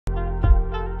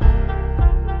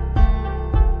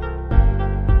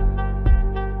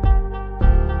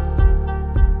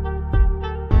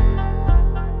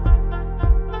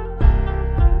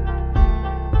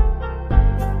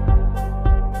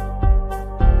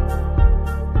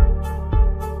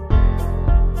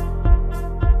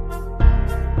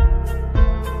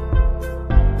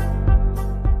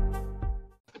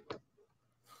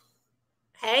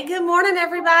morning,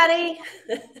 everybody.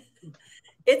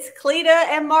 It's Cleta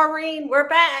and Maureen. We're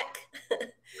back.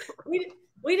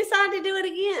 we decided to do it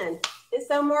again. And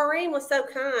so Maureen was so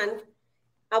kind.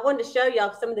 I wanted to show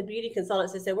y'all some of the beauty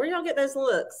consultants that said, where y'all get those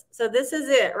looks? So this is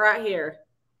it right here.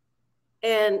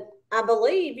 And I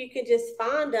believe you can just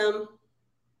find them.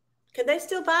 Can they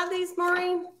still buy these,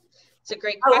 Maureen? It's a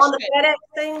great question. On the FedEx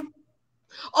thing?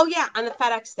 Oh, yeah, on the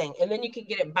FedEx thing. And then you can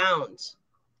get it bound.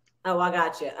 Oh, I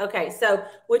got you. Okay, so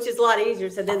which is a lot easier.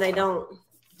 So then they don't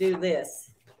do this.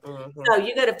 So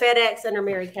you go to FedEx under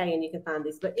Mary Kay and you can find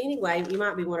these. But anyway, you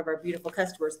might be one of our beautiful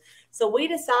customers. So we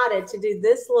decided to do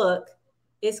this look.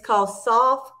 It's called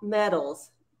Soft Metals.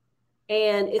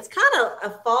 And it's kind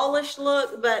of a fallish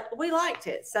look, but we liked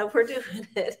it. So we're doing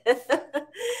it.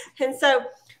 And so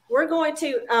we're going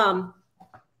to,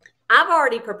 I've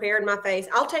already prepared my face.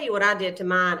 I'll tell you what I did to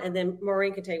mine, and then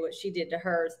Maureen can tell you what she did to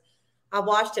hers. I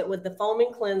washed it with the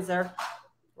foaming cleanser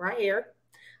right here.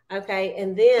 Okay,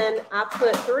 and then I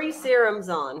put 3 serums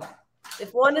on.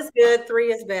 If one is good,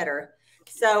 3 is better.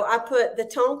 So I put the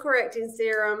tone correcting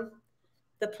serum,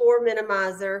 the pore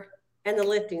minimizer, and the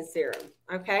lifting serum.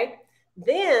 Okay,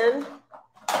 then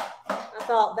I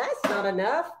thought that's not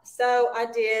enough. So I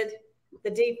did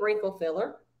the deep wrinkle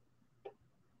filler.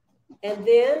 And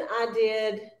then I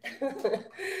did,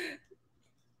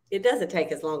 it doesn't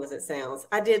take as long as it sounds.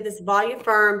 I did this Volume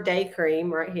Firm Day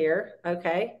Cream right here.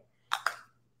 Okay.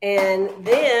 And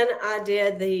then I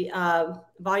did the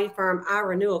Volume Firm Eye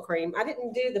Renewal Cream. I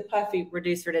didn't do the puffy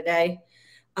reducer today.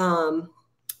 And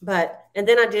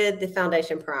then I did the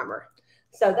foundation primer.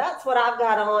 So that's what I've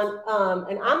got on.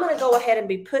 And I'm going to go ahead and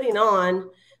be putting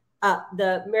on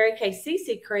the Mary Kay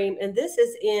CC cream. And this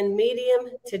is in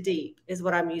medium to deep is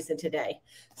what I'm using today.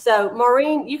 So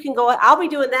Maureen, you can go, I'll be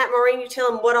doing that. Maureen, you tell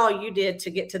them what all you did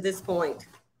to get to this point.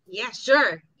 Yeah,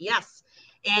 sure. Yes.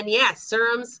 And yes,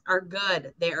 serums are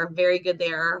good. They are very good.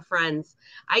 They are our friends.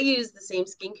 I use the same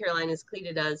skincare line as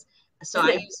Cleta does. So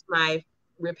I use my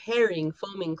repairing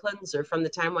foaming cleanser from the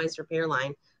Time Wise Repair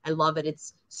line. I love it.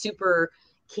 It's super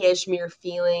cashmere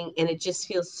feeling and it just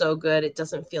feels so good. It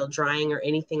doesn't feel drying or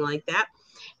anything like that.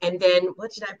 And then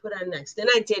what did I put on next? Then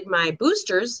I did my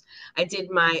boosters. I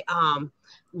did my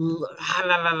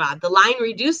the line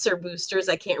reducer boosters.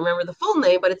 I can't remember the full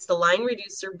name, but it's the line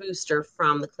reducer booster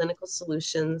from the Clinical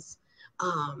Solutions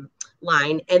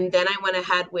line. And then I went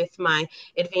ahead with my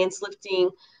advanced lifting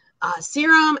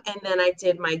serum, and then I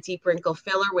did my deep wrinkle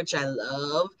filler, which I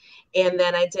love, and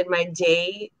then I did my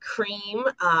day cream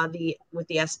with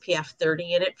the SPF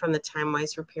 30 in it from the Time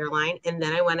Wise Repair line, and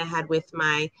then I went ahead with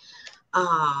my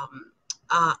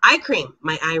eye cream,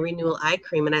 my eye renewal eye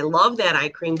cream, and I love that eye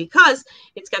cream because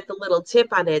it's got the little tip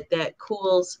on it that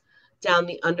cools down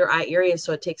the under eye area,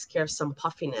 so it takes care of some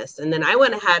puffiness. And then I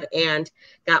went ahead and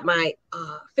got my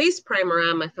face primer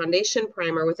on, my foundation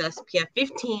primer with SPF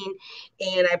 15,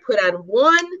 and I put on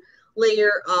 1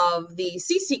 layer of the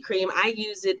CC cream. I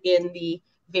use it in the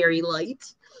very light,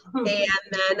 and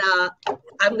then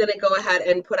I'm going to go ahead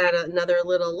and put on another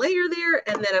little layer there,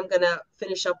 and then I'm going to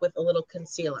finish up with a little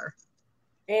concealer.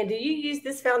 And do you use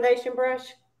this foundation brush?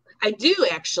 I do,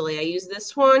 actually. I use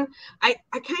this one. I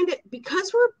kind of,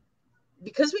 because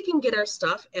we can get our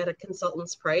stuff at a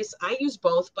consultant's price, I use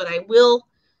both, but I will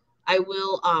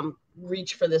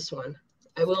reach for this one.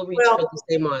 I will reach for the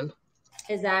same one.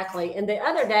 Exactly. And the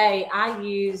other day I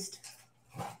used,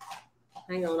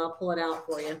 hang on, I'll pull it out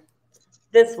for you.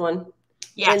 This one.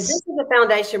 Yes. And this is a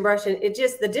foundation brush, and it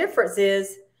just, the difference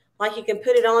is like you can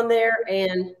put it on there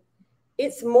and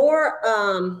it's more,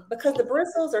 because the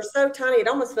bristles are so tiny, it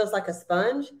almost feels like a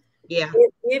sponge. Yeah.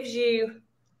 It gives you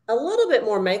a little bit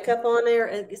more makeup on there.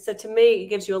 And so to me, it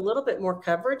gives you a little bit more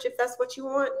coverage if that's what you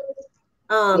want.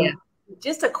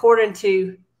 Just according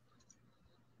to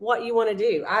what you want to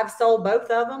do. I've sold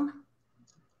both of them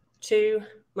to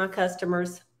my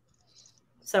customers.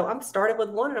 So I'm started with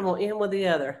one and I'm going to end with the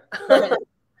other.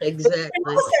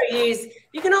 Exactly.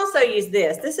 You can also use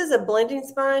this. This is a blending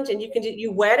sponge, and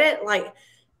you wet it like,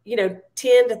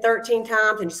 10 to 13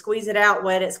 times, and you squeeze it out,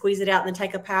 wet it, squeeze it out, and then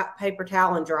take a paper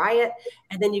towel and dry it.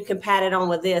 And then you can pat it on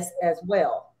with this as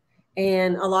well.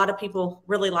 And a lot of people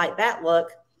really like that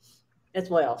look as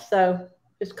well. So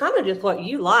it's kind of just what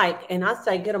you like. And I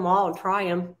say get them all and try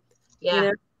them,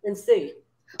 and see.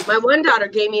 My one daughter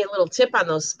gave me a little tip on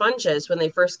those sponges when they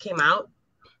first came out.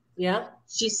 Yeah.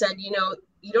 She said, you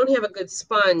don't have a good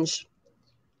sponge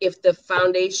if the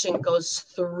foundation goes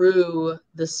through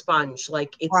the sponge,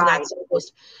 like it's not supposed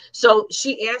to. So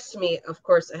she asked me, of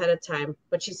course, ahead of time,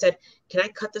 but she said, can I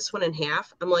cut this one in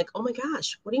half? I'm like, oh my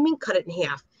gosh, what do you mean cut it in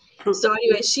half? So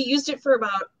anyway, she used it for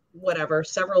about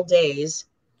several days.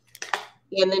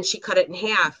 and then she cut it in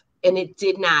half, and it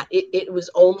did not. It was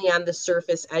only on the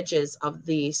surface edges of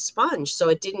the sponge, so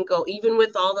it didn't go, even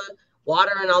with all the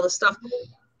water and all the stuff,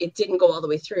 it didn't go all the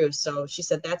way through. So she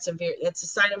said that's a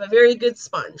sign of a very good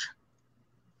sponge.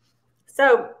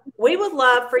 So we would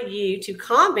love for you to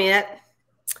comment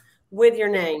with your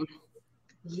name.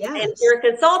 Yes. And if you're a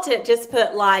consultant, just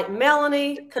put like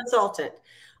Melanie Consultant,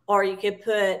 or you could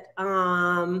put,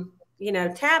 you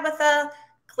know, Tabitha,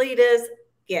 Cleta's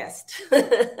guest,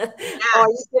 Yes. or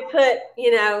you could put,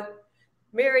 you know,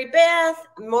 Mary Beth,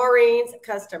 Maureen's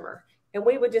customer. And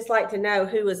we would just like to know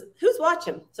who's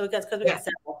watching. So because we got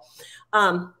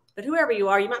several. But whoever you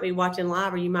are, you might be watching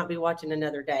live or you might be watching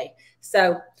another day.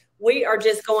 So we are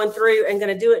just going through and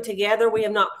going to do it together. We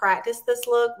have not practiced this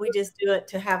look. We just do it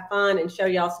to have fun and show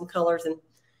y'all some colors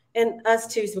and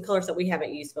us too, some colors that we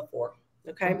haven't used before.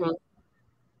 Okay. Mm-hmm.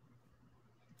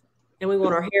 And we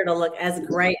want our hair to look as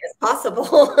great as possible.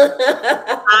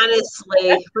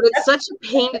 Honestly, but it's such a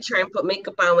pain to try and put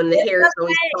makeup on when the hair is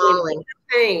always falling. It's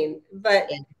a pain, but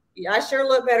I sure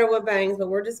look better with bangs, but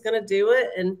we're just going to do it.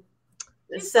 And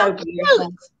it's so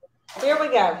beautiful. Here we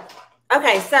go.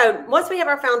 Okay, so once we have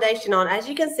our foundation on, as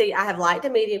you can see, I have light to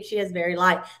medium. She has very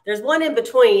light. There's one in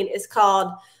between. It's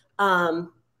called, I'm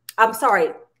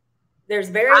sorry, there's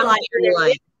very light.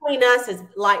 In between us is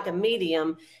light to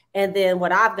medium. And then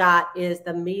what I've got is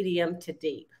the medium to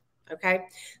deep. Okay,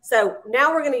 so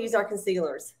now we're going to use our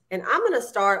concealers. And I'm going to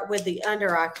start with the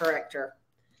under eye corrector.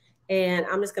 And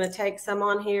I'm just going to take some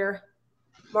on here.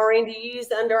 Maureen, do you use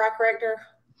the under eye corrector?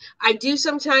 I do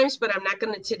sometimes, but I'm not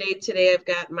going to today. Today I've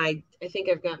got my, I think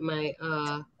I've got my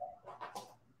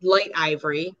light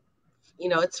ivory. You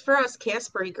know, it's for us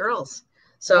Caspery girls.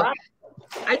 So right.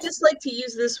 I just like to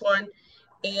use this one.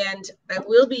 And I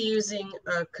will be using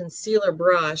a concealer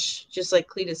brush, just like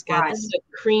Cleta's got. Right. This is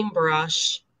a cream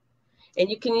brush. And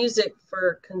you can use it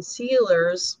for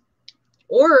concealers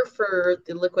or for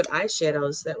the liquid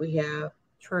eyeshadows that we have.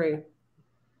 True.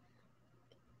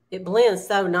 It blends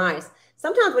so nice.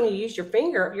 Sometimes when you use your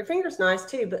finger's nice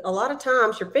too, but a lot of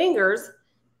times your fingers,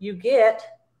 you get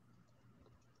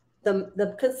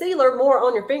the concealer more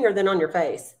on your finger than on your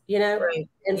face, you know? Right.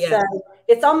 And yes. So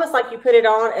it's almost like you put it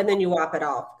on and then you wipe it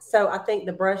off. So I think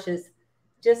the brushes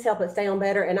just help it stay on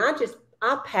better. And I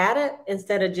pat it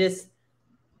instead of just,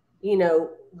 you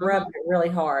know, rubbing it really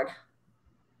hard.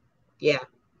 Yeah.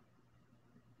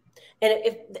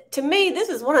 And to me, this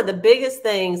is one of the biggest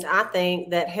things I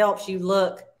think that helps you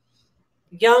look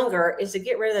younger is to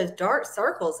get rid of those dark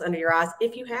circles under your eyes,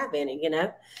 if you have any, you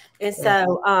know. And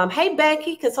so, hey,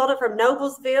 Becky, consultant from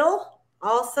Noblesville.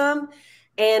 Awesome.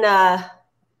 And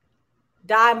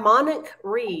Demonic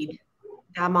Reed.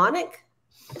 Demonic?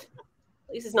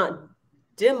 At least it's not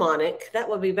demonic. That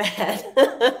would be bad.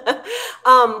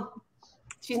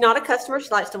 She's not a customer. She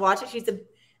likes to watch it. She's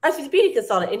a beauty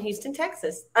consultant in Houston,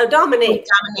 Texas. Oh, Dominique.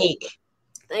 Dominique.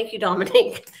 Thank you,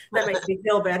 Dominique. That makes me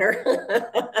feel better.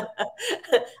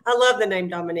 I love the name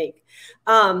Dominique.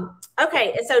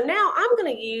 Okay, and so now I'm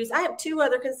going to use, I have two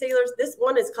other concealers. This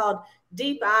one is called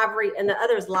Deep Ivory and the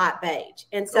other is Light Beige.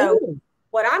 And so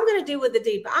what I'm going to do with the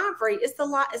Deep Ivory is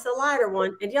it's a lighter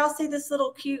one. And y'all see this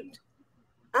little cute,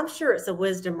 I'm sure it's a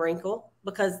wisdom wrinkle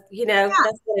because, you know,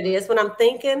 that's what it is when I'm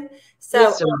thinking.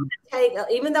 So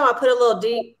even though I put a little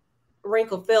deep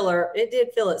wrinkle filler, it did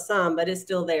fill it some, but it's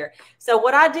still there. So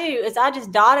what I do is I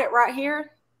just dot it right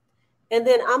here, and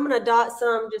then I'm going to dot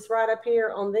some just right up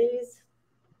here on these,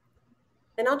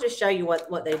 and I'll just show you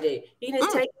what they do. You can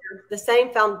just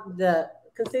take the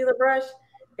concealer brush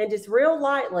and just real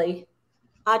lightly,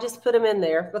 I just put them in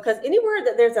there because anywhere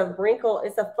that there's a wrinkle,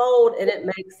 it's a fold and it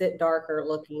makes it darker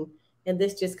looking, and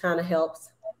this just kind of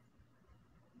helps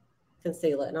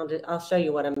conceal it. And I'll show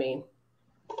you what I mean.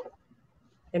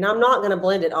 And I'm not going to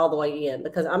blend it all the way in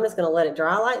because I'm just going to let it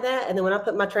dry like that. And then when I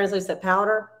put my translucent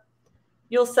powder,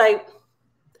 you'll say,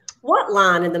 what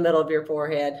line in the middle of your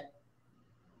forehead?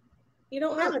 You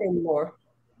don't have it anymore.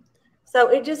 So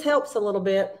it just helps a little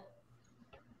bit.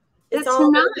 It's all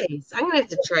nice. I'm going to have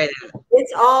to try that.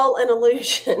 It's all an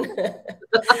illusion.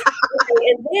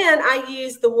 And then I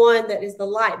use the one that is the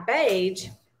light beige.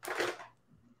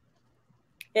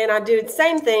 And I do the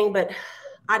same thing, but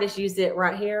I just use it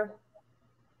right here.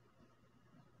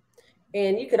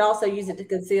 And you could also use it to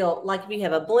conceal, like if you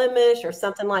have a blemish or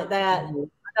something like that. I got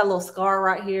a little scar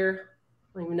right here.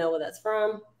 I don't even know where that's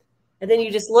from. And then you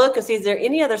just look and see, is there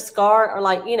any other scar or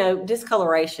like, you know,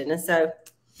 discoloration. And so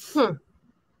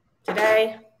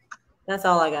today, that's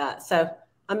all I got. So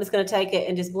I'm just going to take it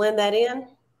and just blend that in.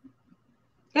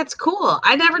 That's cool.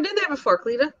 I never did that before,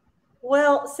 Cleta.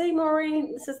 Well, see,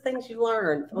 Maureen, this is things you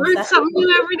learn. Learn something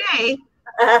new every day.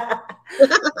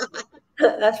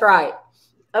 That's right.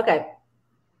 Okay.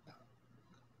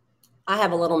 I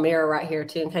have a little mirror right here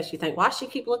too, in case you think, why does she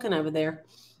keep looking over there?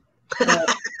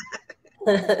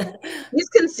 These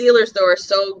concealers though are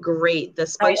so great. The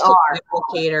sponge tip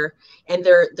applicator, and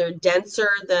they're denser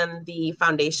than the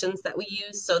foundations that we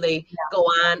use, so they go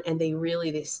on and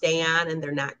they stay on, and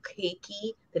they're not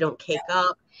cakey. They don't cake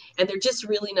up, and they're just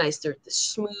really nice. They're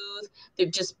smooth.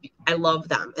 I love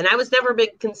them. And I was never a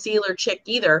big concealer chick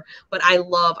either, but I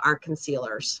love our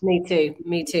concealers. Me too.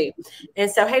 Me too.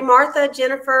 And so, hey, Martha,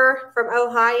 Jennifer from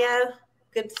Ohio.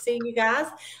 Good to see you guys.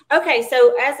 Okay,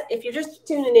 so if you're just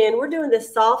tuning in, we're doing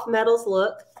this soft metals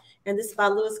look, and this is by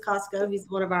Louis Costco. He's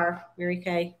one of our Mary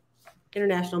Kay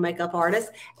international makeup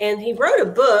artists, and he wrote a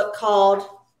book called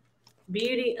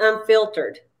Beauty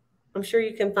Unfiltered. I'm sure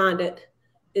you can find it.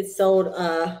 It's sold,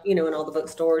 in all the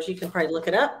bookstores. You can probably look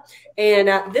it up.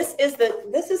 And this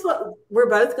is what we're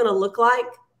both going to look like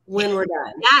when we're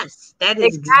done. Yes, that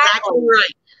is exactly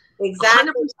right.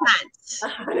 Exactly. 100%.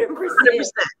 100%.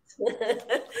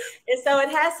 And so it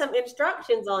has some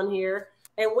instructions on here,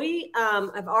 and we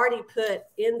have already put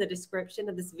in the description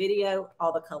of this video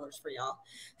all the colors for y'all.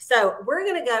 So we're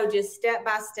going to go just step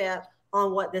by step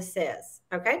on what this says.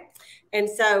 Okay. And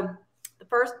so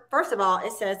first of all,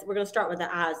 it says we're going to start with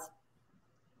the eyes.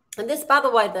 And this, by the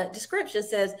way, the description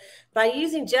says, by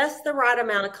using just the right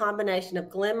amount of combination of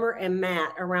glimmer and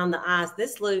matte around the eyes,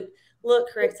 this look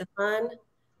creates a fun,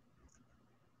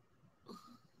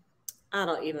 I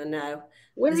don't even know.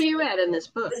 Where are you at in this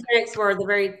book? This next word, the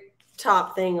very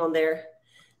top thing on there.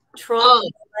 Trump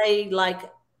like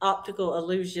optical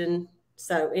illusion.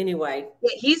 So anyway.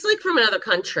 Yeah, he's like from another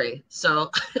country. So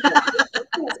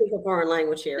I speak a foreign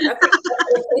language here. Okay.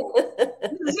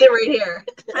 Right here.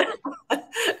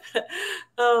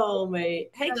 Oh,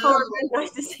 mate. Hey, Carmen.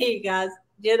 Nice to see you guys.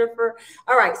 Jennifer.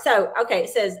 All right. So, okay. It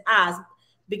says eyes.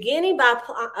 Beginning by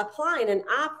applying an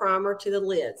eye primer to the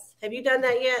lids. Have you done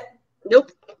that yet?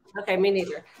 Nope. Okay, me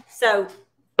neither. So,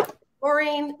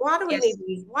 Maureen, why do we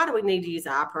need to use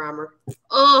eye primer?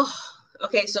 Oh,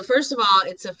 okay. So first of all,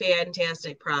 it's a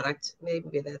fantastic product.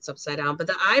 Maybe that's upside down, but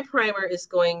the eye primer is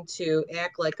going to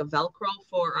act like a Velcro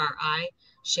for our eye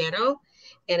shadow,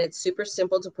 and it's super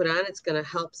simple to put on. It's going to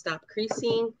help stop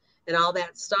creasing and all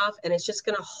that stuff, and it's just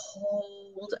going to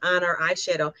hold on our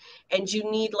eyeshadow. And you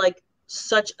need like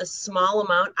such a small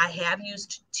amount. I have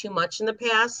used too much in the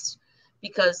past,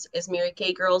 because as Mary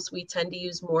Kay girls, we tend to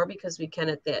use more because we can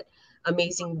at that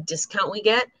amazing discount we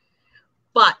get.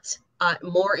 But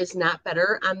more is not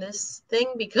better on this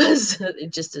thing, because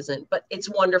it just isn't. But it's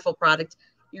a wonderful product.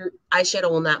 Your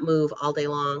eyeshadow will not move all day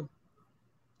long.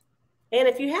 And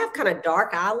if you have kind of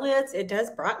dark eyelids, it does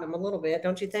brighten them a little bit,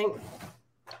 don't you think?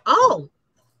 Oh.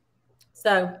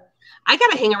 So I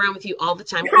got to hang around with you all the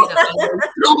time. I learn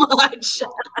so much.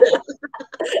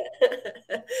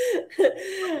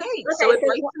 Okay, so it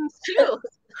brightens too.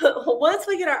 Once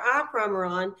we get our eye primer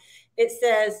on, it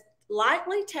says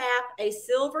lightly tap a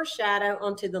silver shadow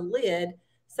onto the lid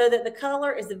so that the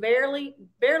color is barely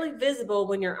visible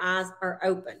when your eyes are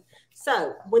open.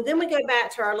 So then we go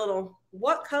back to our little,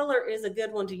 what color is a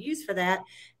good one to use for that?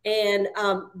 And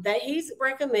that he's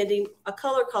recommending a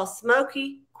color called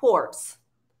Smoky Quartz.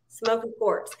 Smoky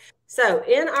Quartz. So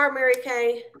in our Mary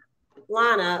Kay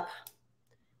lineup,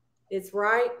 it's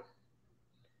right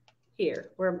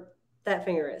here where that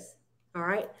finger is. All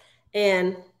right.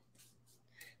 And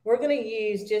we're going to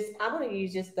use I'm going to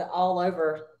use just the all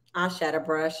over eyeshadow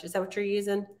brush. Is that what you're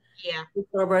using? Yeah. This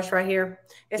little brush right here.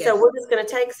 And so we're just going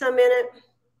to take some in it.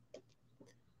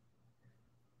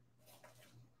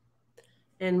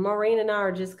 And Maureen and I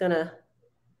are just going to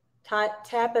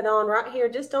tap it on right here,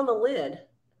 just on the lid.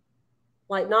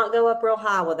 Like not go up real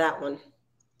high with that one.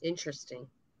 Interesting.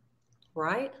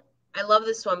 Right? I love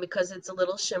this one because it's a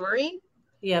little shimmery.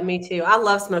 Yeah, me too. I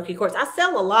love Smoky Quartz. I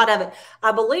sell a lot of it.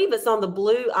 I believe it's on the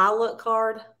blue eye look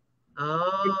card.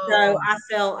 Oh. And so I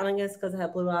sell, I guess because I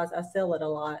have blue eyes, I sell it a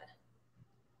lot.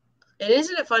 And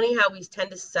isn't it funny how we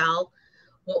tend to sell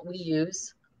what we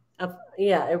use?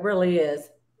 Yeah, it really is.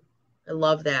 I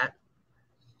love that.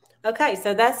 Okay,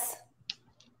 so that's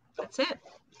it.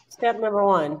 Step number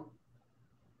 1.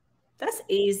 That's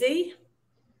easy.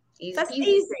 That's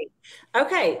easy.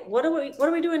 Okay, what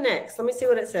are we doing next? Let me see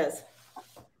what it says.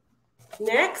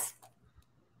 Next,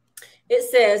 it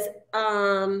says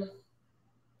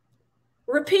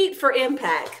repeat for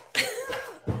impact.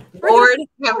 Lord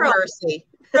have mercy.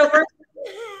 So we're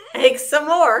take some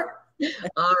more.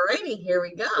 All righty, here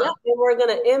we go. Yep, and we're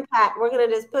going to impact. We're going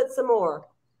to just put some more.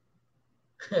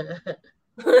 You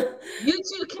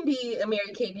too can be a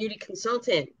Mary Kay beauty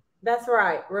consultant. That's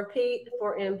right. Repeat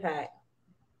for impact.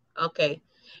 Okay.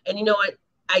 And you know what?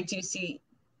 I do see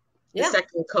the Yeah.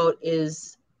 second coat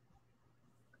is,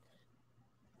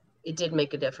 it did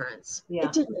make a difference. Yeah.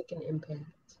 It did make an impact.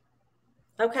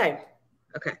 Okay.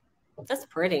 Okay. That's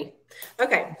pretty.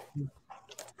 Okay.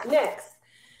 Next.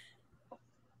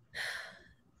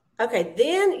 Okay.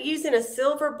 Then using a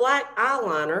silver black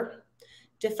eyeliner,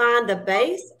 define the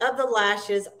base of the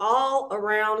lashes all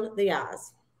around the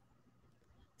eyes.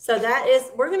 So that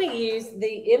is, we're going to use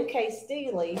the MK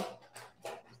Steely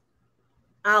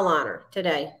eyeliner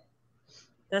today.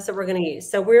 That's what we're going to use.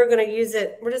 So we're going to use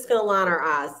it. We're just going to line our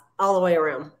eyes all the way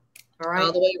around. All right.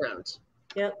 All the way around.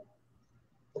 Yep.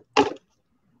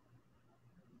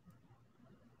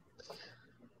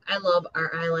 I love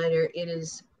our eyeliner. It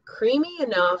is creamy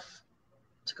enough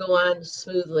to go on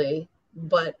smoothly,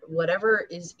 but whatever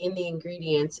is in the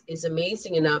ingredients is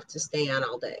amazing enough to stay on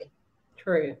all day.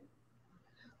 True.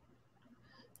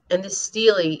 And the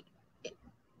Steely,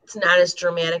 it's not as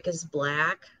dramatic as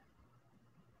black,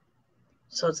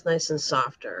 so it's nice and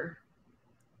softer.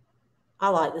 I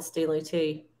like the Steely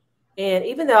too. And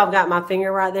even though I've got my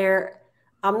finger right there,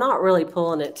 I'm not really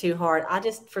pulling it too hard. I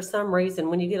just, for some reason,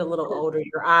 when you get a little older,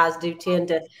 your eyes do tend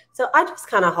to, so I just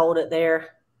kind of hold it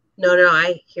there. No,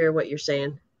 I hear what you're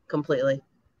saying completely.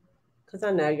 Because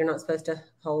I know you're not supposed to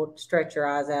stretch your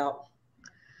eyes out.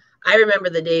 I remember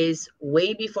the days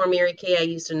way before Mary Kay, I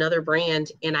used another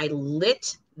brand and I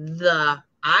lit the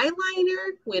eyeliner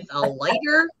with a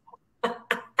lighter.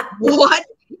 What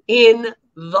in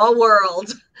the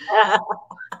world?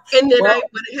 And then I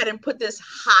went ahead and put this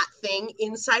hot thing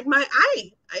inside my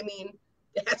eye. I mean,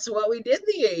 that's what we did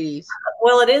in the 80s.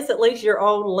 Well, it is at least your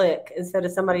own lick instead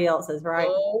of somebody else's, right?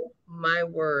 Oh, my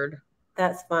word.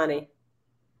 That's funny.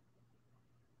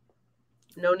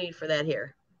 No need for that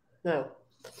here. No.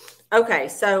 Okay,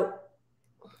 so.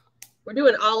 We're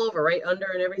doing all over, right? Under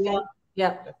and everything?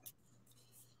 Yep.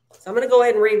 So I'm going to go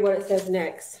ahead and read what it says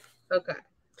next. Okay.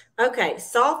 Okay,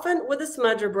 soften with a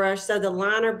smudger brush so the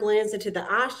liner blends into the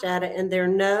eyeshadow and there are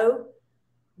no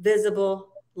visible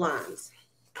lines.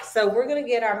 So we're going to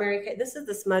get our Mary Kay. This is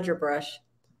the smudger brush.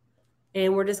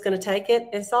 And we're just going to take it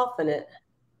and soften it.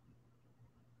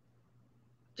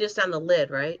 Just on the lid,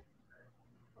 right?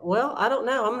 Well, I don't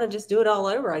know. I'm going to just do it all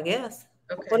over, I guess.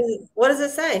 Okay. What does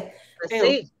it say? Let's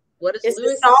see. What is it?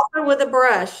 It's soften with a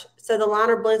brush so the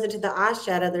liner blends into the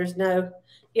eyeshadow. There's no,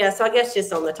 so I guess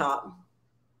just on the top.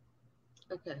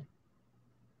 Okay.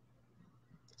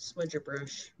 Smudger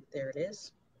brush. There it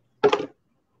is.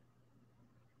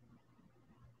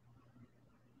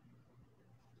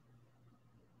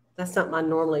 That's something I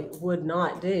normally would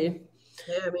not do.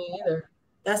 Yeah, me either.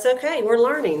 That's okay. We're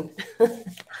learning.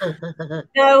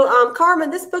 No,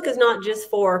 Carmen, this book is not just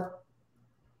for,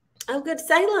 good,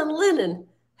 Selah and Lennon.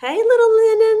 Hey, little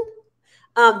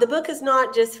Lennon. The book is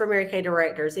not just for Mary Kay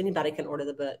directors. Anybody can order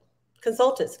the book.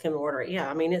 Consultants can order it. Yeah,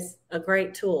 I mean, it's a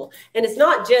great tool. And it's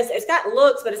not just, it's got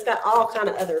looks, but it's got all kind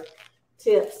of other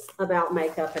tips about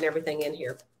makeup and everything in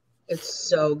here. It's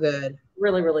so good.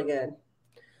 Really, really good.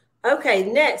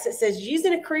 Okay, next it says,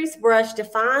 using a crease brush,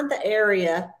 define the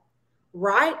area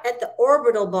right at the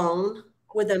orbital bone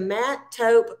with a matte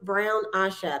taupe brown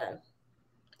eyeshadow.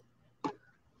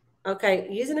 Okay,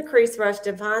 using a crease brush,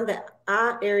 define the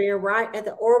eye area right at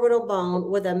the orbital bone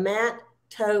with a matte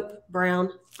taupe brown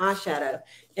eyeshadow.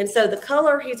 And so the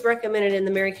color he's recommended in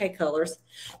the Mary Kay colors,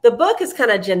 the book is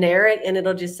kind of generic and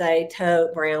it'll just say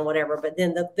taupe brown, whatever. But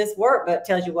then this workbook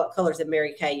tells you what colors of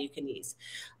Mary Kay you can use.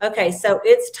 Okay, so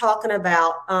it's talking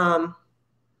about,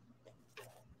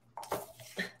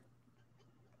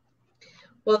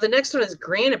 well, the next one is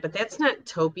Granite, but that's not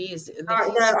taupey. All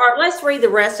right, let's read the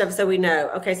rest of it so we know.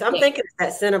 Okay, so I'm thinking it's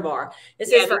that Cinnabar. It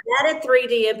says, for added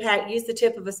 3D impact, use the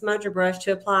tip of a smudger brush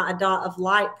to apply a dot of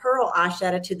light pearl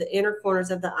eyeshadow to the inner corners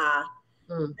of the eye.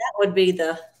 That would be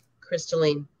the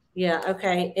Crystalline. Yeah,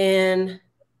 okay. And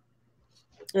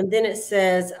then it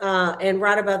says, and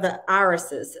right above the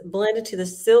irises, blend into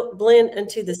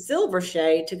the silver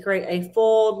shade to create a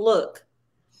full look.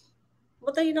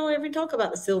 Well, then you don't ever talk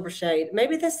about the silver shade.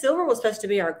 Maybe the silver was supposed to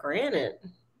be our Granite.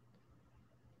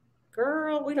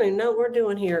 Girl, we don't even know what we're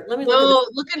doing here. Let me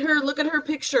look at her. Look at her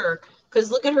picture. Because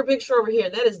look at her picture over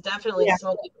here. That is definitely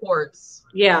Smoky Quartz.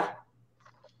 Yeah.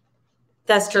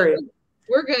 That's true.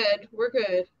 We're good. We're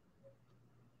good.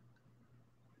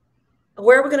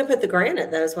 Where are we going to put the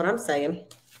Granite, though, is what I'm saying.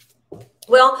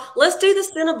 Well, let's do the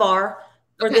Cinnabar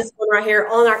for this one right here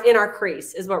in our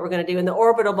crease is what we're going to do. In the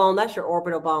orbital bone, that's your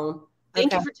orbital bone.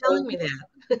 Thank you for telling me that.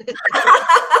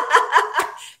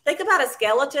 Think about a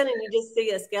skeleton and you just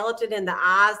see a skeleton in the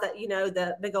eyes that,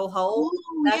 the big old hole.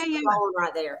 Ooh, that's the bone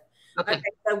right there. Okay,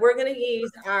 so we're going to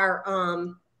use our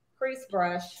crease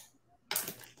brush,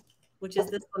 which is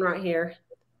this one right here.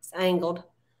 It's angled.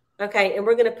 Okay, and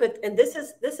we're going to put, and this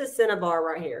is Cinnabar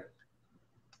right here.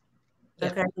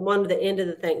 Yep. Okay, the one to the end of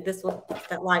the thing. This one,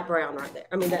 that light brown right there.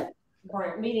 I mean, that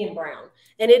brown, medium brown.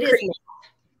 And it is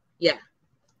matte. Yeah.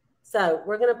 So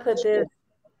we're going to put this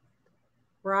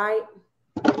right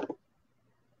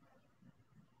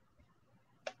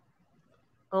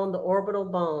on the orbital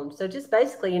bone. So just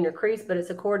basically in your crease, but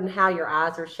it's according to how your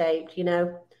eyes are shaped, you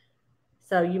know.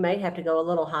 So you may have to go a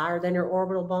little higher than your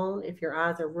orbital bone if your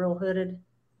eyes are real hooded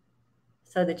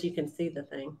so that you can see the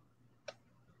thing.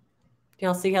 Do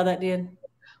y'all see how that did?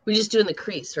 We're just doing the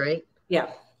crease, right?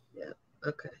 Yeah. Yeah.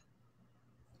 Okay.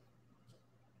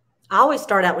 I always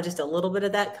start out with just a little bit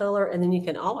of that color, and then you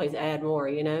can always add more,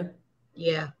 you know?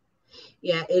 Yeah.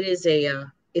 Yeah, it is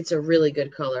it's a really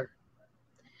good color.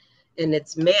 And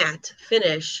it's matte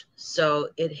finish, so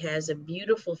it has a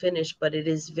beautiful finish, but it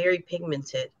is very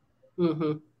pigmented.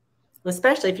 Mm-hmm.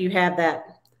 Especially if you have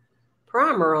that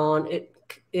primer on,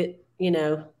 it you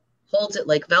know. Holds it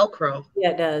like Velcro.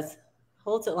 Yeah, it does.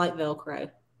 Holds it like Velcro.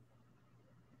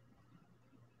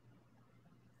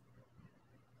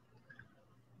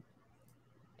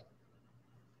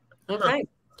 Okay.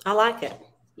 I like it.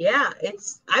 Yeah,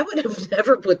 I would have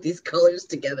never put these colors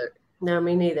together. No,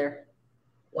 me neither.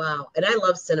 Wow. And I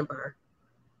love Cinnabar.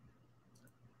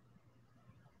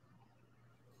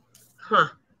 Huh.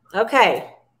 Okay.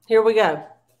 Here we go.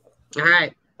 All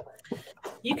right.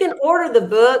 You can order the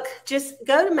book. Just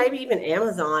go to maybe even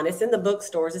Amazon. It's in the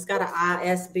bookstores. It's got an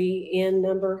ISBN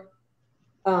number.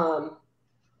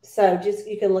 So just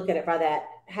you can look at it by that.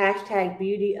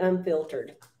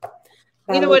 #BeautyUnfiltered.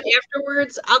 You know what?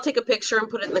 Afterwards, I'll take a picture and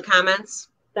put it in the comments.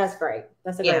 That's great.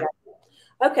 That's a great idea.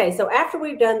 Okay, so after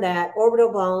we've done that,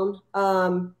 orbital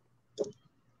bone.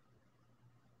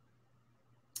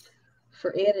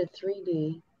 For added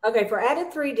 3D. Okay, for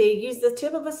added 3D, use the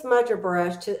tip of a smudger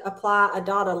brush to apply a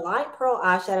dot of light pearl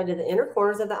eyeshadow to the inner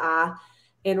corners of the eye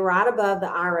and right above the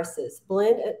irises.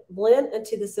 Blend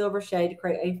into the silver shade to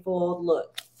create a foiled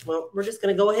look. Well, we're just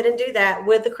going to go ahead and do that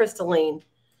with the Crystalline.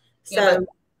 So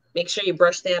make sure you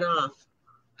brush that off.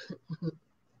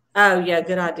 Oh yeah,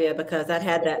 good idea, because that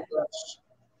had the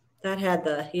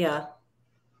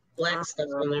black stuff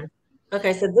on there.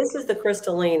 Okay, so this is the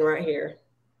Crystalline right here.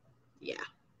 Yeah.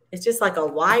 It's just like a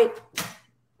white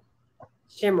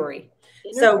shimmery.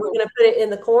 So we're going to put it in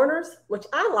the corners, which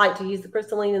I like to use the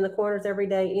Crystalline in the corners every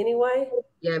day anyway.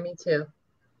 Yeah, me too.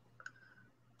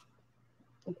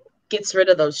 Gets rid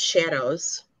of those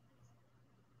shadows.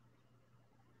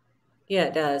 Yeah,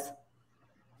 it does.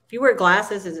 If you wear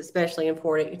glasses, it's especially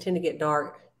important. You tend to get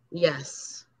dark.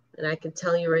 Yes. And I can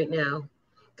tell you right now,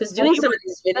 because doing some of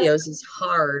these videos is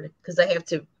hard because I have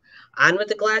to on with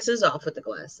the glasses, off with the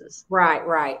glasses. Right,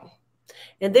 right.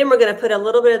 And then we're going to put a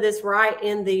little bit of this right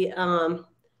in the,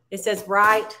 it says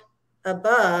right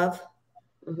above,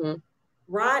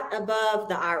 right above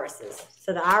the irises.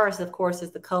 So the iris, of course,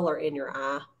 is the color in your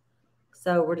eye.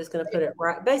 So we're just going to put it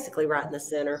right, basically right in the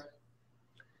center.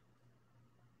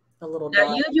 A little dot.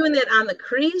 Are you doing that on the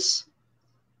crease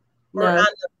or on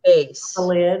the base? The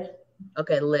lid.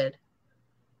 Okay, lid.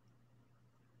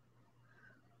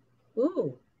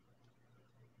 Ooh.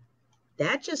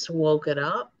 That just woke it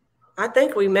up. I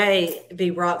think we may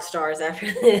be rock stars after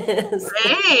this.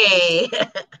 Hey.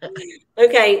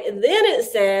 Okay, and then it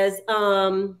says,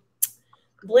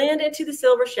 blend into the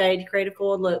silver shade to create a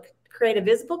forward look. Create a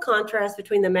visible contrast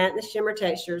between the matte and the shimmer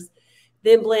textures.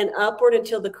 Then blend upward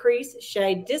until the crease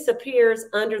shade disappears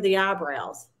under the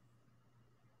eyebrows.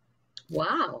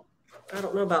 Wow. I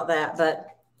don't know about that, but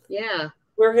yeah,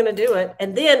 we're going to do it.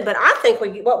 And then, but I think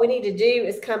what we need to do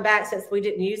is come back, since we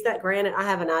didn't use that Granite. I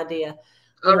have an idea.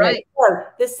 All right. So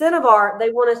this Cinnabar,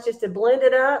 they want us just to blend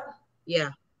it up.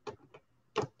 Yeah.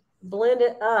 Blend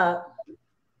it up.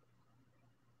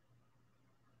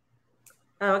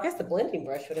 Oh, I guess the blending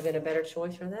brush would have been a better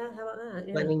choice for that. How about that?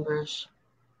 Yeah. Blending brush.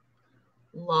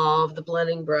 Love the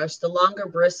blending brush. The longer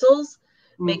bristles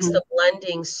makes the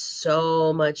blending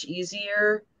so much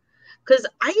easier. Because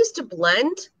I used to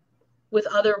blend with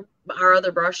our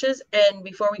other brushes, and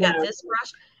before we got this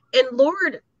brush, and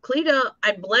Lord, Cleta,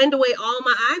 I blend away all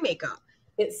my eye makeup.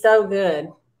 It's so good.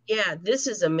 Yeah, this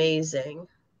is amazing.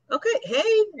 Okay,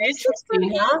 hey,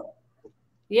 interesting, huh?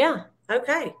 Yeah.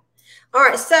 Okay. All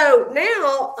right. So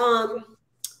now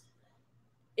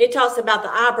it talks about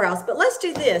the eyebrows, but let's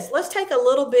do this. Let's take a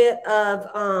little bit of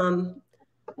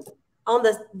on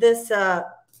this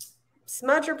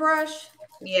smudger brush.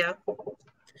 Yeah.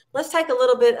 Let's take a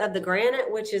little bit of the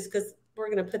Granite, which is, because we're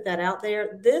going to put that out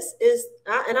there. This is,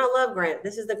 and I love Granite.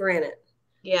 This is the Granite.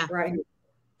 Yeah. Right here.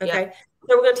 Okay. Yep.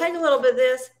 So we're going to take a little bit of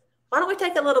this. Why don't we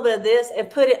take a little bit of this and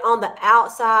put it on the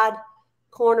outside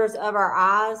corners of our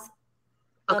eyes,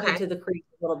 up into the crease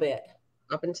a little bit.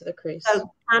 Up into the crease.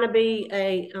 So kind of be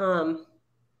a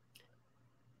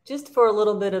just for a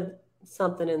little bit of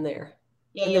something in there.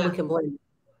 Yeah. And then we can blend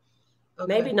it.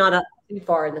 Okay. Maybe not up too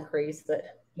far in the crease,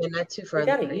 but not too far in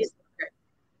the crease.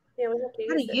 Yeah, we have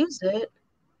to use it.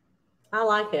 I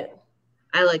like it.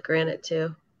 I like Granite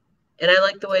too. And I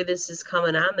like the way this is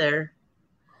coming on there.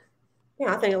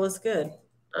 Yeah, I think it looks good.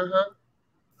 Uh-huh.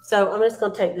 So I'm just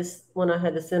going to take this when I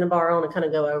had the Cinnabar on and kind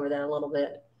of go over that a little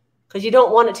bit. Because you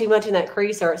don't want it too much in that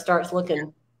crease or it starts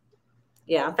looking.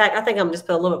 Yeah, in fact, I think I'm just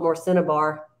put a little bit more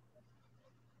Cinnabar.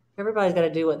 Everybody's got to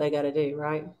do what they got to do,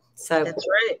 right? So that's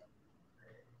right.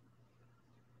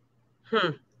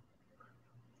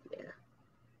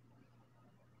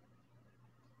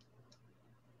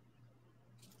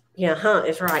 Yeah,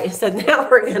 it's right. So now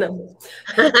we're gonna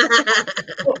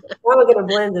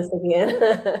blend this again.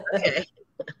 Okay.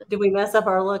 Did we mess up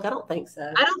our look? I don't think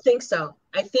so. I don't think so.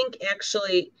 I think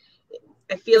actually,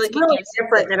 I feel it's like really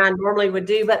different than I normally would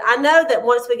do. But I know that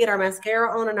once we get our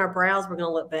mascara on and our brows, we're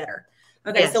gonna look better.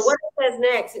 Okay. Yes. So what it says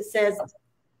next? It says,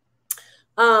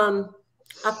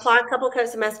 apply a couple of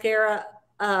coats of mascara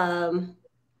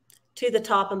to the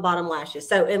top and bottom lashes.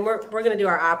 So, and we're gonna do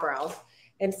our eyebrows.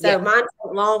 And so mine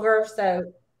took longer.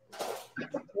 So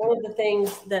one of the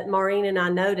things that Maureen and I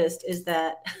noticed is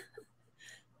that,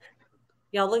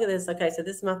 y'all look at this. Okay, so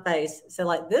this is my face. So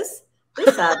like this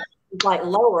side is like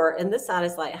lower and this side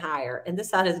is like higher and this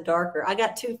side is darker.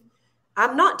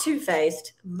 I'm not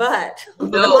two-faced, but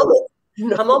I'm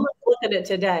almost looking at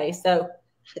today. So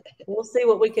we'll see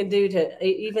what we can do to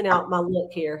even out my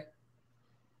look here.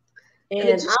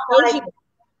 And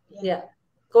yeah,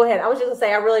 go ahead. I was just gonna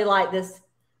say, I really like this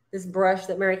brush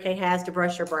that Mary Kay has to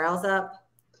brush your brows up.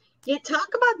 Yeah,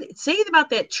 say about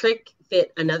that trick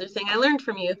that another thing I learned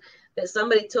from you that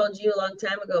somebody told you a long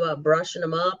time ago about brushing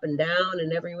them up and down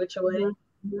and every which way.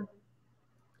 Mm-hmm.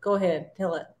 Go ahead,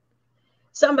 tell it.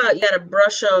 Something about you got to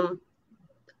brush them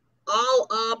all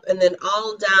up and then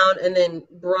all down and then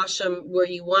brush them where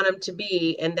you want them to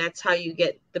be, and that's how you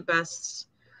get the best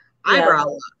eyebrow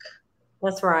look.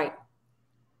 That's right.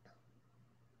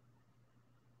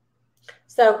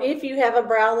 So if you have a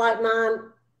brow like mine,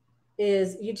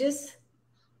 is you just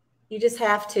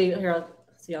have to, here,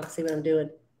 so y'all can see what I'm doing.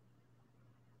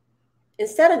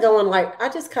 Instead of going like, I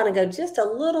just kind of go just a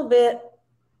little bit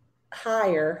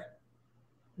higher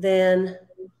than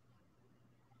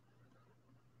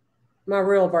my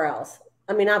real brows.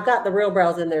 I mean, I've got the real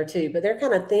brows in there too, but they're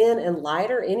kind of thin and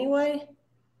lighter anyway.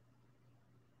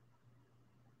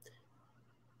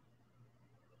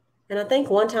 And I think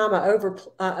one time I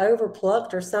over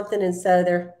plucked or something, and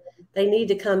so they need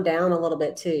to come down a little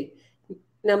bit too.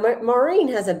 Now Maureen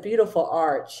has a beautiful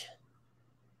arch.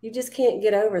 You just can't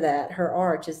get over that. Her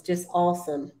arch is just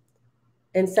awesome.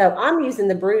 And so I'm using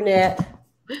the Brunette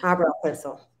eyebrow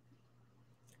pencil.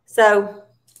 So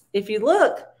if you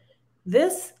look,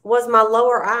 this was my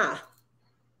lower eye.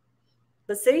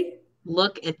 But see?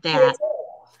 Look at that.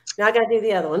 Now I got to do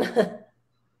the other one.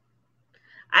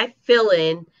 I fill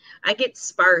in. I get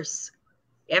sparse.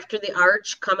 After the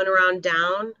arch coming around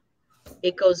down,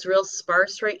 it goes real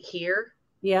sparse right here.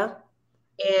 Yeah.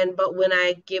 But when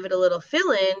I give it a little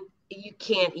fill in, you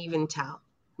can't even tell.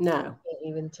 No. You can't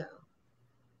even tell.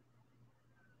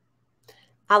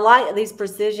 I like these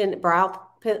precision brow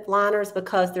liners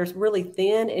because they're really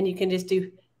thin and you can just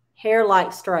do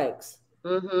hair-like strokes.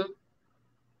 Mm-hmm.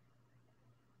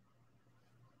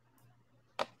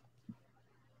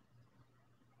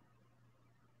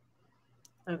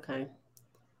 Okay.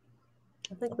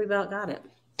 I think we about got it.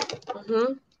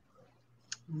 Mm-hmm.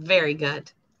 Very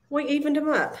good. We evened them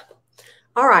up.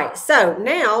 All right. So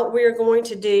now we're going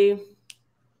to do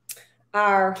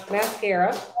our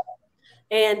mascara.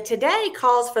 And today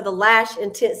calls for the Lash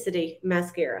Intensity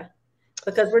Mascara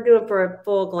because we're doing for a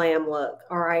full glam look.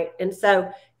 All right. And so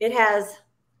it has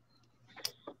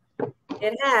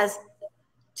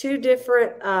two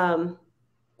different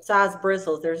size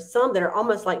bristles. There's some that are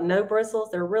almost like no bristles.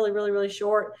 They're really, really, really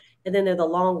short. And then they're the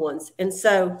long ones. And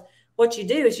so what you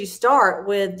do is you start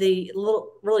with the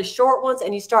little, really short ones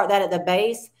and you start that at the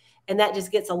base. And that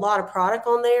just gets a lot of product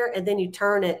on there. And then you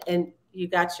turn it and you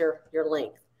got your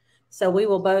length. So we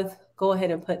will both go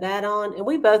ahead and put that on. And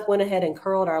we both went ahead and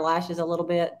curled our lashes a little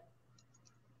bit.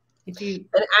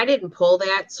 And I didn't pull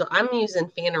that, so I'm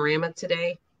using Panorama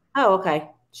today. Oh, okay.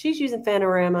 She's using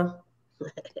Panorama.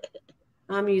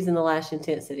 I'm using the Lash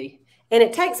Intensity. And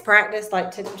it takes practice.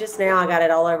 Like just now, I got it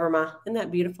all over my, isn't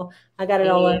that beautiful? I got it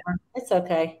all over. It's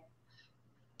okay.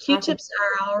 Q-tips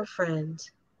are our friend.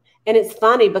 And it's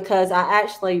funny because I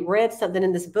actually read something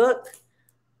in this book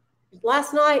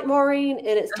last night, Maureen, and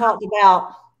it's talked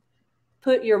about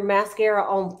put your mascara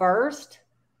on first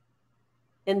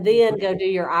and then go do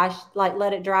your eyes, like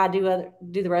let it dry, do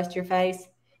the rest of your face,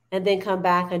 and then come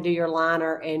back and do your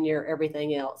liner and your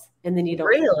everything else. And then you don't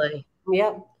really.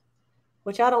 Yep.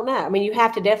 Which I don't know. I mean, you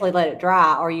have to definitely let it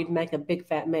dry or you'd make a big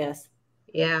fat mess.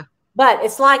 Yeah. But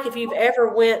it's like if you've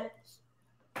ever went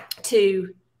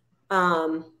to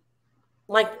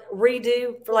like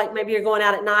redo for like maybe you're going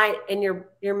out at night and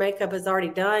your makeup is already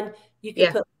done, you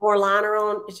can put more liner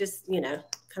on. It's just, you know,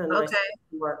 kind of nice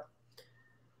to work.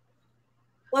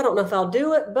 Well, I don't know if I'll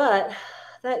do it, but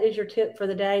that is your tip for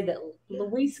the day that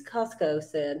Luis Cusco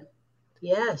said.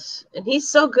 Yes. And he's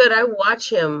so good. I watch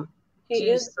him. He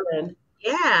is good.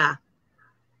 Yeah.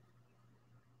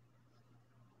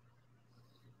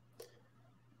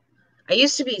 I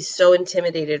used to be so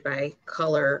intimidated by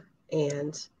color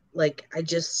and like I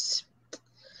just,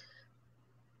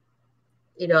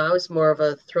 you know, I was more of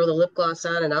a throw the lip gloss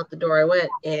on and out the door I went.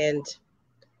 And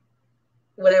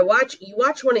when you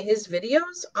watch one of his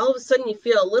videos, all of a sudden you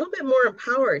feel a little bit more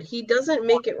empowered. He doesn't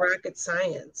make it rocket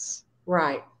science.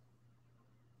 Right.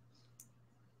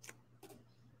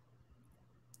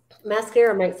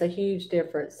 Mascara makes a huge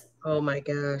difference. Oh my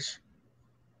gosh.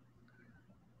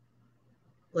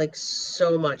 Like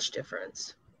so much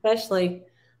difference. Especially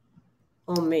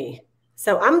on me.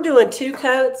 So I'm doing 2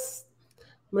 coats.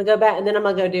 I'm going to go back and then I'm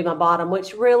going to go do my bottom,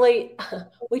 which really,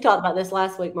 we talked about this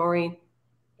last week, Maureen.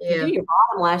 Yeah. You do your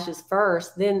bottom lashes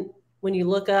first. Then when you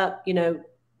look up, you know,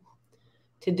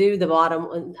 to do the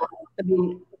bottom, I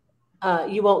mean,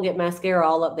 you won't get mascara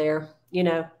all up there, you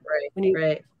know. Right,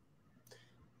 right.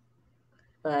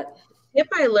 But tip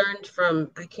I learned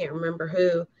from, I can't remember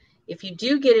who, if you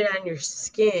do get it on your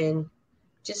skin,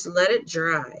 just let it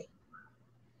dry.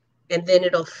 And then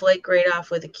it'll flake right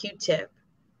off with a Q-tip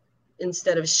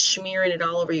instead of smearing it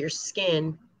all over your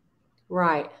skin.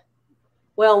 Right.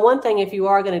 Well, one thing, if you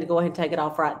are going to go ahead and take it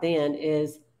off right then,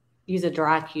 is use a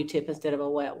dry Q-tip instead of a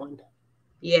wet one.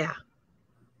 Yeah.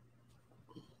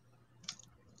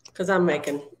 Because I'm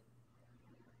making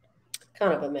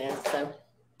kind of a mess, so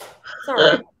it's all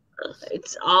right.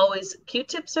 It's always,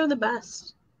 Q-tips are the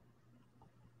best.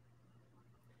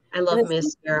 I love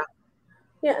mascara.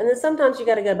 Yeah, and then sometimes you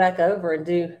got to go back over and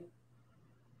do,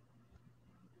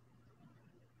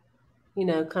 you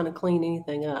know, kind of clean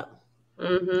anything up.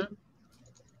 Mm-hmm.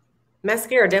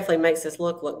 Mascara definitely makes this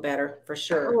look better, for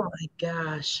sure. Oh, my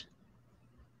gosh.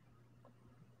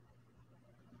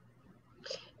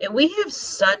 And we have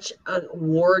such a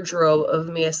wardrobe of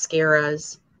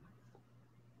mascaras.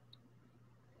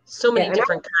 So many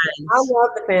different kinds. I love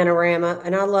the Panorama,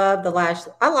 and I love the Lash.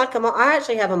 I like them all. I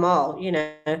actually have them all, you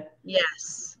know.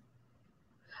 Yes.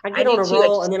 I get on a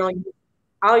roll, and then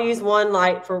I'll use one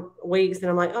like for weeks, and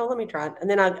I'm like, oh, let me try it. And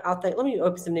then I'll think, let me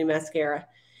open some new mascara.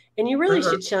 And you really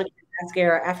should chunk your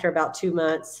mascara after about 2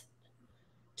 months,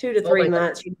 2 to 3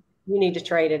 months. You need to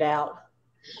trade it out.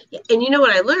 And you know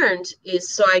what I learned is,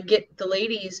 so I get the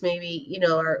ladies, maybe, you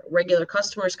know, our regular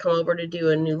customers come over to do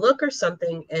a new look or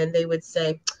something, and they would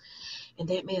say, and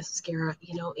that mascara,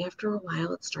 you know, after a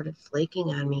while it started flaking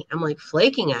on me. I'm like,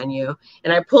 flaking on you?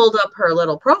 And I pulled up her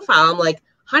little profile. I'm like,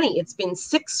 honey, it's been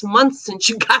 6 months since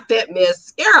you got that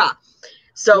mascara.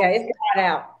 So yeah, it's got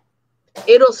out.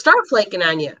 It'll start flaking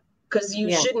on you because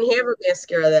you shouldn't have a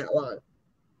mascara that long.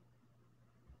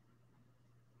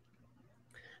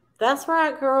 That's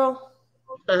right, girl.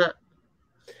 But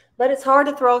it's hard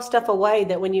to throw stuff away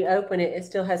that when you open it, it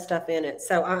still has stuff in it.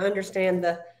 So I understand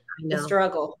the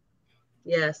struggle.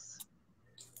 Yes.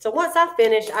 So once I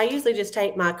finish, I usually just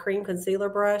take my cream concealer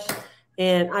brush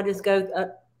and I just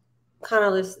go kind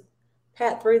of just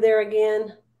pat through there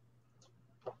again.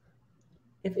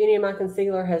 If any of my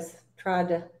concealer has tried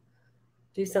to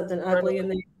do something ugly in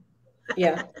there.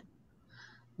 Yeah.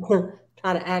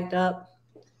 Try to act up.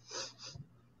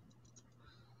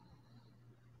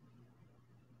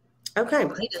 Okay.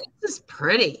 This is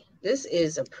pretty. This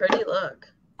is a pretty look.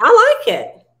 I like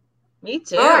it. Me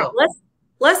too. All right,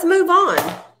 let's move on.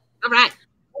 All right.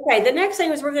 Okay, the next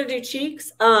thing is we're going to do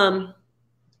cheeks.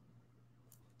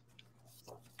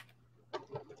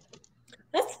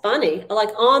 That's funny. Like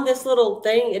on this little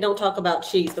thing, it don't talk about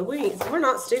cheeks, but we're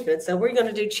not stupid, so we're going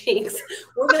to do cheeks.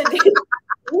 We're going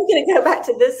to go back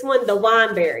to this one. The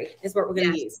Wineberry is what we're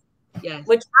going to use. Yes.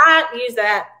 Which I use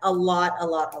that a lot.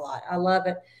 I love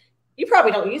it. You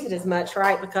probably don't use it as much,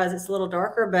 right? Because it's a little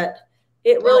darker, but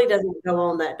it really doesn't go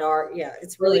on that dark. Yeah,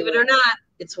 it's really. Believe it or not,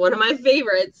 it's one of my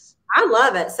favorites. I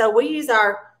love it. So we use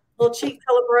our little cheek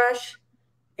color brush,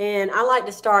 And I like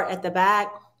to start at the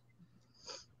back.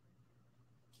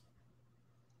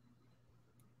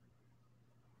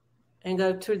 And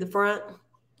go to the front.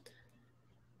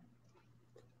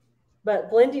 But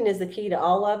blending is the key to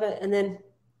all of it. And then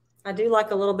I do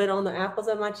like a little bit on the apples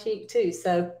of my cheek too.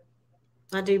 So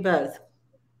I do both.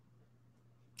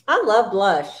 I love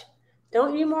blush.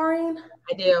 Don't you, Maureen?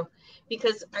 I do.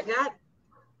 Because I got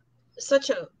such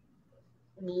a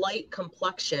light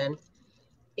complexion.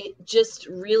 It just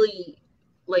really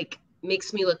like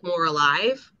makes me look more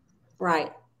alive.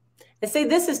 Right. And see,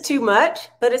 this is too much,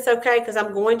 but it's okay because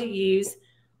I'm going to use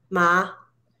my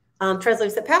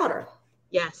translucent powder.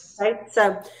 Yes. Okay.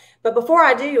 So, but before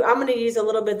I do, I'm going to use a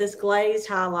little bit of this glazed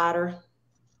highlighter.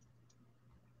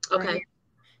 Okay. Right,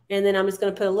 and then I'm just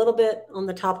going to put a little bit on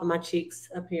the top of my cheeks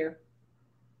up here.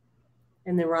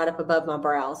 And then right up above my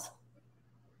brows.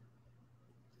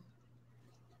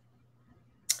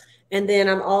 And then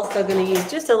I'm also going to use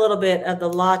just a little bit of the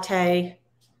Latte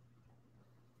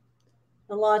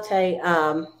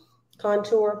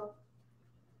contour.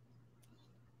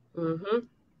 Mm-hmm.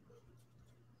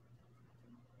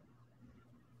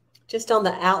 Just on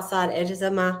the outside edges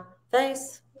of my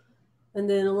face. And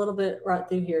then a little bit right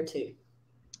through here too.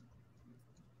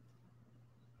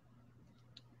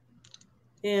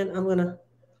 And I'm going to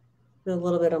do a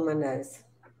little bit on my nose.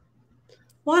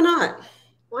 Why not?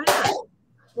 Why not?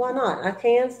 Why not? I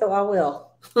can, so I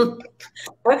will.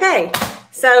 Okay,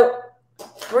 so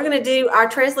we're going to do our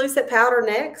translucent powder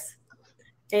next.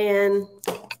 And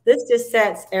this just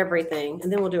sets everything.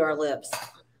 And then we'll do our lips.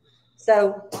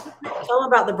 So tell them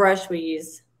about the brush we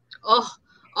use. Oh,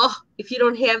 if you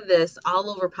don't have this all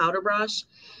over powder brush,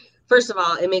 first of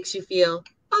all, it makes you feel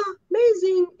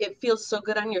amazing. It feels so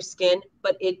good on your skin,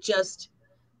 but it just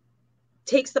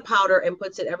takes the powder and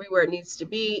puts it everywhere it needs to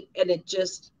be. And it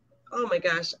just, oh my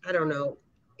gosh, I don't know.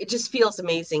 It just feels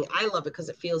amazing. I love it because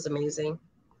it feels amazing.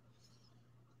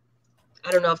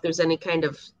 I don't know if there's any kind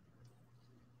of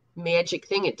magic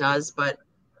thing it does, but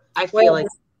I feel like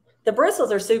the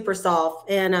bristles are super soft.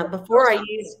 And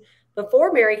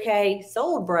before Mary Kay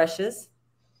sold brushes,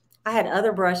 I had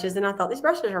other brushes and I thought these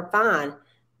brushes are fine.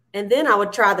 And then I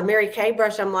would try the Mary Kay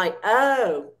brush. I'm like,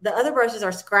 oh, the other brushes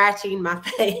are scratching my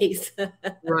face.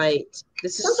 Right.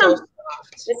 This is so soft.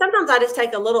 And sometimes I just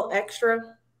take a little extra,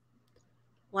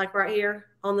 like right here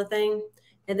on the thing.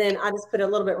 And then I just put a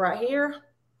little bit right here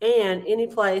and any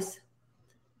place,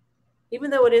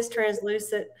 even though it is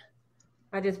translucent,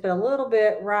 I just put a little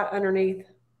bit right underneath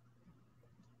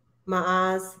my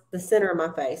eyes, the center of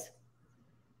my face.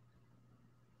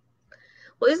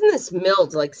 Well, isn't this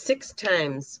milled like 6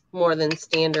 times more than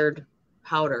standard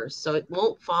powder? So it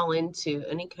won't fall into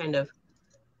any kind of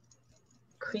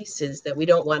creases that we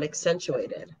don't want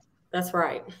accentuated. That's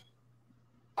right.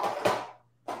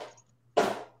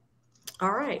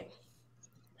 All right.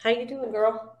 How you doing,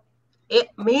 girl?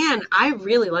 Man, I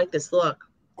really like this look.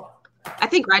 I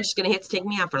think Roger's going to have to take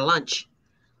me out for lunch.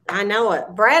 I know it.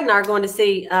 Brad and I are going to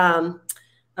see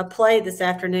a play this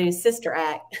afternoon, Sister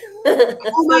Act.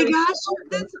 Oh my gosh,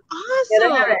 that's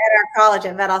awesome. At our college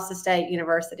at Valdosta State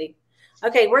University.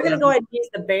 Okay, we're going to go ahead and use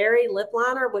the Berry lip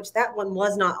liner, which that one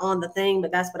was not on the thing,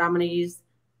 but that's what I'm going to use.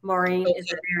 Maureen is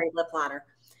the Berry lip liner.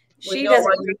 She doesn't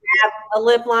really have a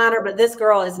lip liner, but this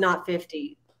girl is not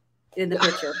 50 in the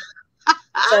picture.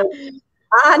 So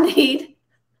I need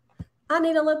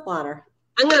a lip liner.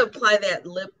 I'm going to apply that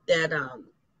lip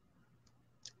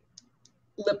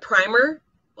primer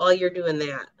while you're doing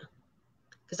that,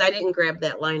 because I didn't grab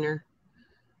that liner.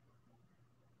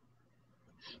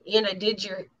 And I did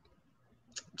your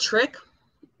trick.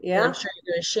 Yeah. I'm sure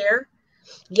you're going to share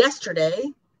yesterday,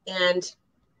 and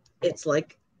it's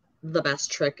like the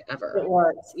best trick ever. It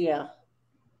works. Yeah.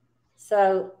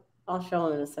 So I'll show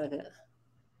them in a second.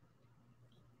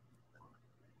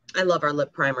 I love our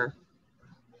lip primer.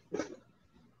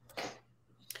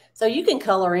 So you can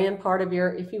color in part of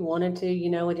your, if you wanted to, you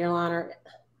know, with your liner.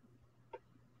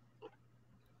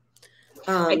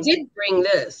 I did bring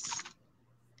this.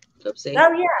 Oopsie.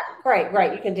 Oh, yeah.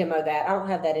 Great. You can demo that. I don't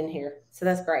have that in here. So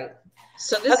that's great.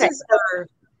 So this is our,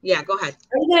 yeah, go ahead.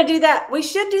 Are you going to do that? We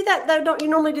should do that, though. Don't you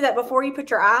normally do that before you put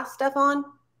your eye stuff on?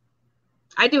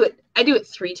 I do it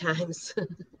 3 times.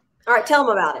 All right. Tell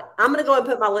them about it. I'm going to go ahead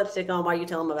and put my lipstick on while you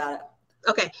tell them about it.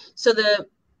 Okay. So the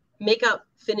makeup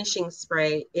finishing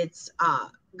spray, it's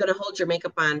going to hold your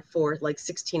makeup on for like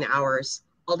 16 hours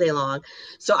all day long.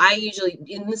 So I usually,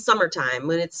 in the summertime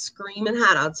when it's screaming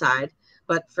hot outside,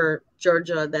 but for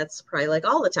Georgia, that's probably like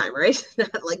all the time, right?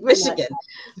 Not like Michigan.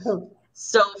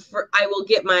 So I will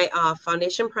get my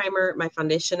foundation primer, my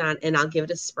foundation on, and I'll give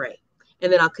it a spray.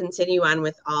 And then I'll continue on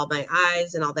with all my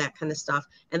eyes and all that kind of stuff.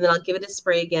 And then I'll give it a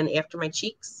spray again after my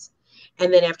cheeks.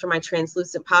 And then after my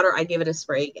translucent powder, I give it a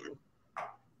spray again.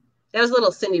 That was a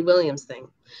little Cindy Williams thing.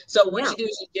 So what you do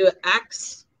is you do an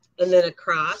X and then a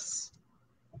cross.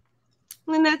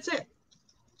 And then that's it.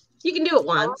 You can do it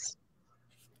once.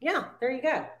 Yeah, there you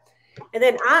go. And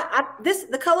then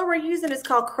the color we're using is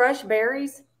called Crushed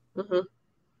Berries.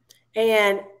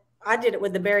 And I did it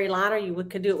with the berry liner. You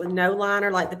could do it with no liner,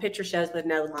 like the picture shows with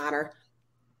no liner,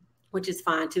 which is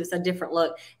fine too. It's a different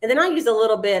look. And then I use a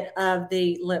little bit of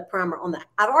the lip primer on that.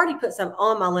 I've already put some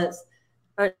on my lips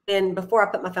and before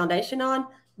I put my foundation on,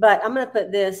 but I'm going to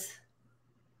put this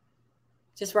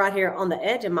just right here on the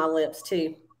edge of my lips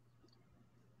too.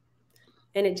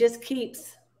 And it just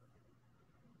keeps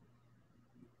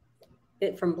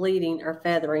it from bleeding or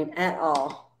feathering at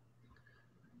all.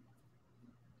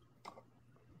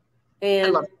 And I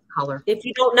love the color. If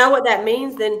you don't know what that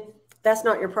means, then that's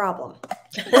not your problem.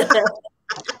 Because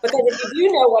if you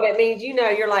do know what it means, you know,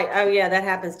 you're like, oh yeah, that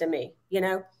happens to me, you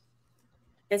know?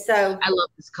 And so I love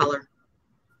this color.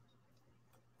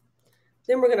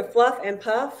 Then we're going to fluff and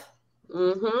puff.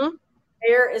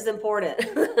 Hair is important.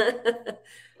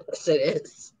 Yes, it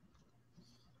is.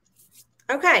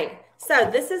 Okay, so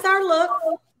this is our look.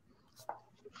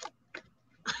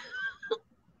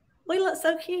 We look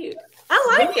so cute.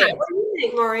 I like it. What do you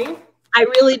think, Maureen? I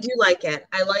really do like it.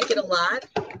 I like it a lot.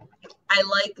 I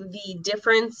like the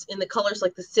difference in the colors.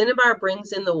 Like the Cinnabar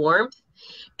brings in the warmth,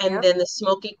 and then the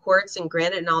Smoky Quartz and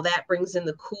Granite and all that brings in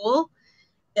the cool.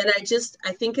 And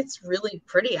I think it's really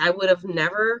pretty. I would have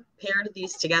never paired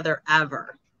these together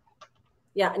ever.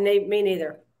 Yeah, me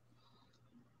neither.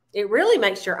 It really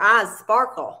makes your eyes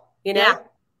sparkle, you know?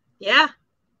 Yeah.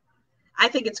 I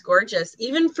think it's gorgeous.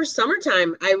 Even for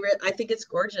summertime, I think it's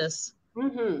gorgeous.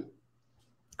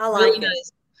 I like really it.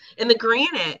 Nice. And the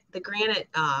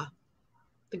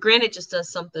granite just does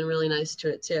something really nice to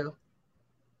it too.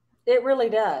 It really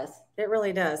does. It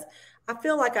really does. I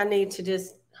feel like I need to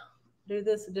just do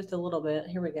this just a little bit.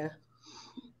 Here we go.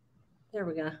 There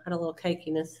we go. Had a little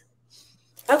cakiness.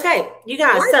 Okay, you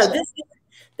guys. Gorgeous. So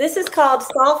this is called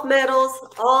Soft Metals.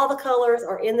 All the colors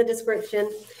are in the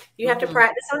description. You have to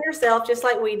practice on yourself just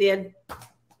like we did.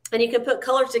 And you can put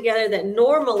colors together that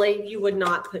normally you would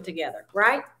not put together,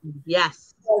 right?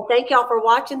 Yes. So thank y'all for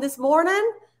watching this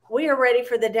morning. We are ready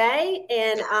for the day.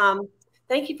 And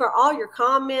thank you for all your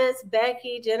comments.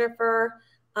 Becky, Jennifer,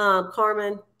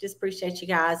 Carmen, just appreciate you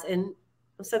guys. And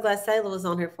I'm so glad Selah was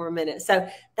on here for a minute. So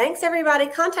thanks, everybody.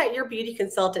 Contact your beauty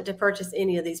consultant to purchase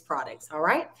any of these products. All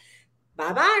right.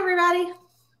 Bye-bye, everybody.